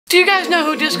Do you guys know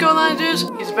who DISCOLINES is?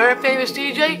 He's a very famous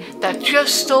DJ that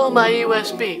just stole my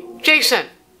USB. Jason,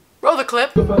 roll the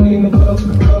clip.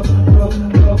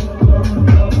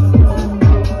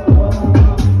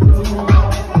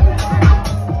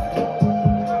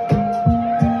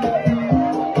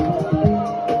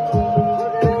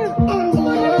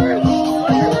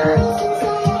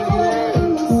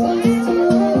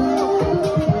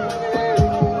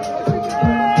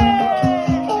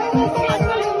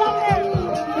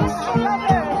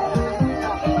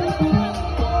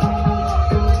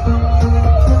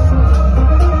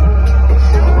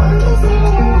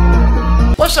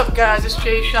 What's up guys, it's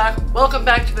J-Shock. Welcome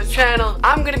back to the channel.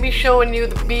 I'm going to be showing you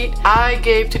the beat I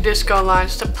gave to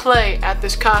DISCOLINES to play at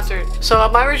this concert. So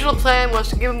my original plan was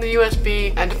to give him the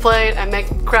USB and to play it and make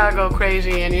the crowd go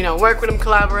crazy and, you know, work with him,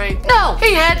 collaborate. No!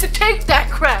 He had to take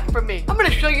that crap from me. I'm going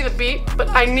to show you the beat, but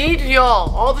I need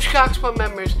y'all, all the Shock Squad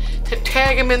members, to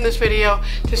tag him in this video,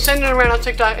 to send it around on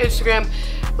TikTok, Instagram.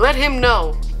 Let him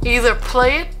know. Either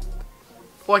play it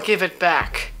or give it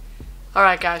back.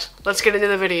 Alright guys, let's get into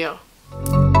the video.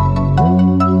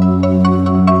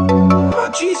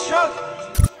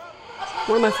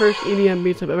 One of my first EDM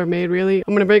beats I've ever made, really.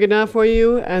 I'm gonna break it down for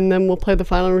you, and then we'll play the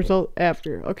final result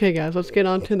after. Okay guys, let's get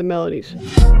on to the melodies.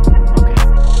 Okay,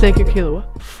 thank you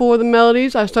Kayla. For the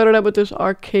melodies, I started out with this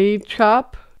arcade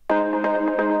chop.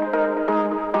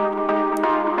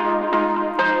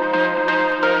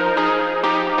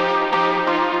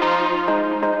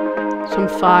 Some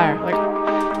fire, like,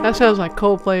 that sounds like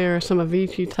Coldplay or some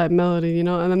Avicii type melody, you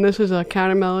know? And then this is a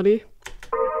counter melody.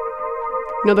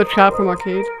 Another chop from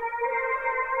arcade.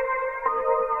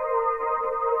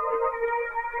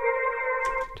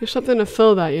 Just something to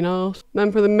fill that, you know?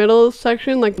 Then for the middle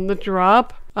section, like the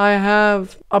drop, I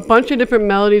have a bunch of different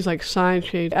melodies like Sine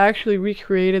Shade. I actually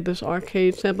recreated this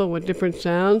arcade sample with different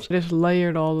sounds. I just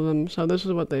layered all of them, so this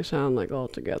is what they sound like all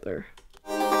together.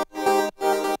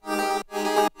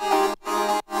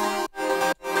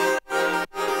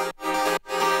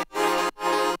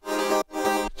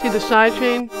 See the side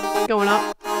chain going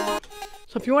up?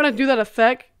 So if you want to do that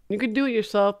effect, you could do it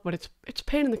yourself, but it's a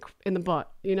pain in the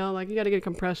butt, you know? Like, you got to get a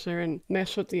compressor and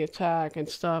mess with the attack and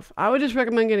stuff. I would just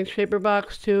recommend getting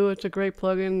Shaperbox too. It's a great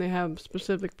plugin. They have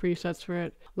specific presets for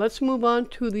it. Let's move on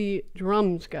to the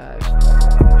drums, guys.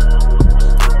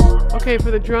 Okay, for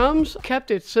the drums,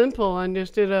 kept it simple and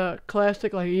just did a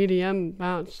classic like EDM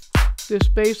bounce.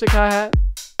 Just basic hi-hat,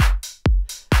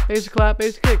 basic clap,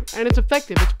 basic kick, and it's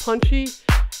effective. It's punchy.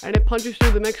 And it punches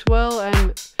through the mix well,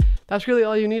 and that's really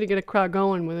all you need to get a crowd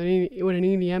going with an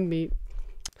EDM beat.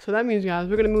 So that means, guys,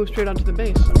 we're going to move straight onto the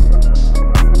bass.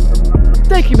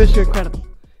 Thank you, Mr. Incredible.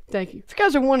 Thank you. If you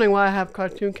guys are wondering why I have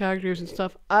cartoon characters and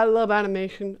stuff, I love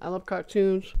animation. I love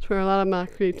cartoons. That's where a lot of my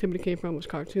creativity came from, was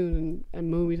cartoons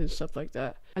and movies and stuff like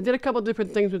that. I did a couple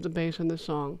different things with the bass on this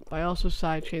song, but I also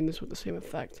sidechained this with the same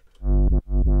effect.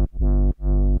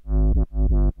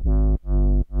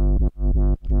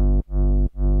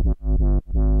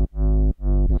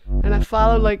 And I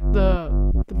followed like the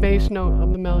bass note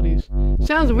of the melodies.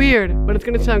 Sounds weird, but it's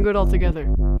gonna sound good all together.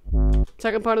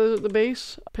 Second part of the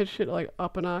bass, I pitched it like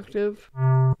up an octave.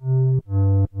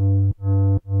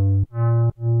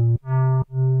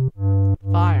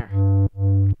 Fire.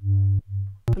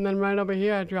 And then right over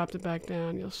here, I dropped it back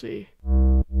down, you'll see.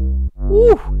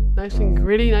 Woo! Nice and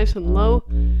gritty, nice and low,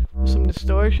 with some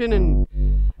distortion, and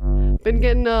been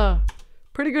getting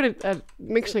pretty good at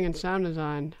mixing and sound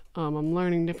design. I'm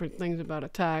learning different things about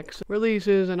attacks,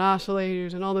 releases, and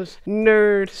oscillators, and all this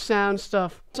nerd sound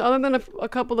stuff. So other than a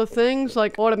couple of things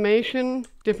like automation,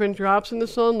 different drops in the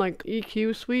song, like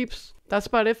EQ sweeps, that's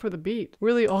about it for the beat.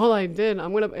 Really all I did.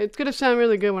 It's gonna sound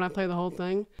really good when I play the whole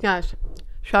thing. Guys,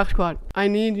 Shock Squad, I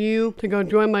need you to go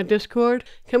join my Discord.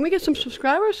 Can we get some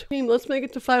subscribers? Let's make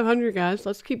it to 500, guys.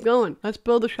 Let's keep going. Let's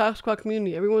build the Shock Squad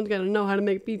community. Everyone's got to know how to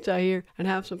make beats out here and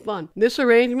have some fun. This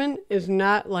arrangement is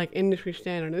not like industry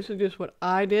standard. This is just what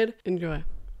I did. Enjoy.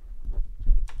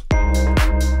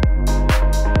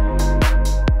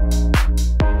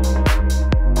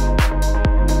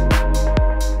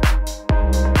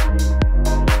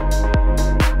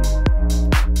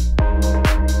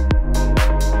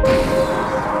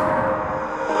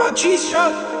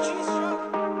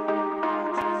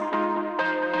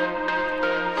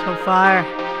 So fire.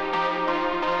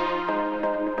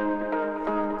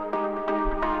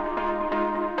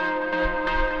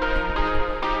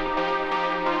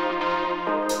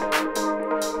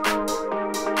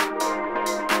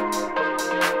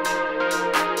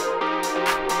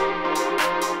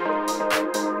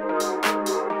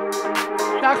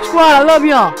 Shock Squad, I love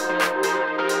y'all.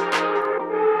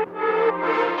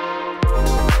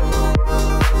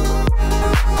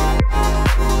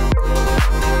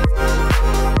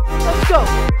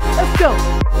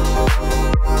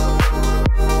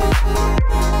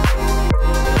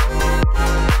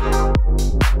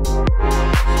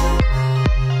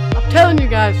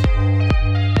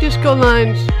 guys.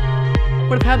 DISCOLINES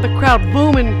would have had the crowd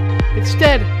booming.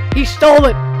 Instead, he stole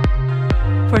it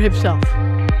for himself.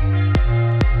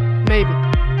 Maybe.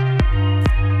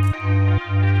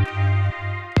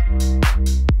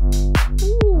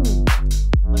 Ooh,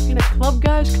 looking at club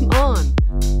guys? Come on.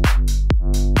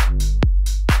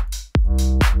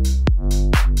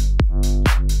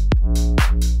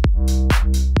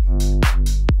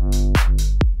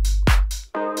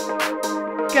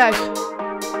 Guys,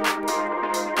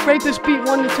 rate this beat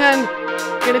 1 to 10.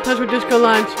 Get in touch with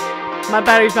DISCOLINES. My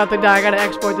battery's about to die. I gotta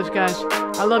export this, guys.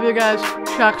 I love you guys.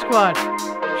 Shock Squad.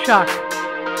 Shock.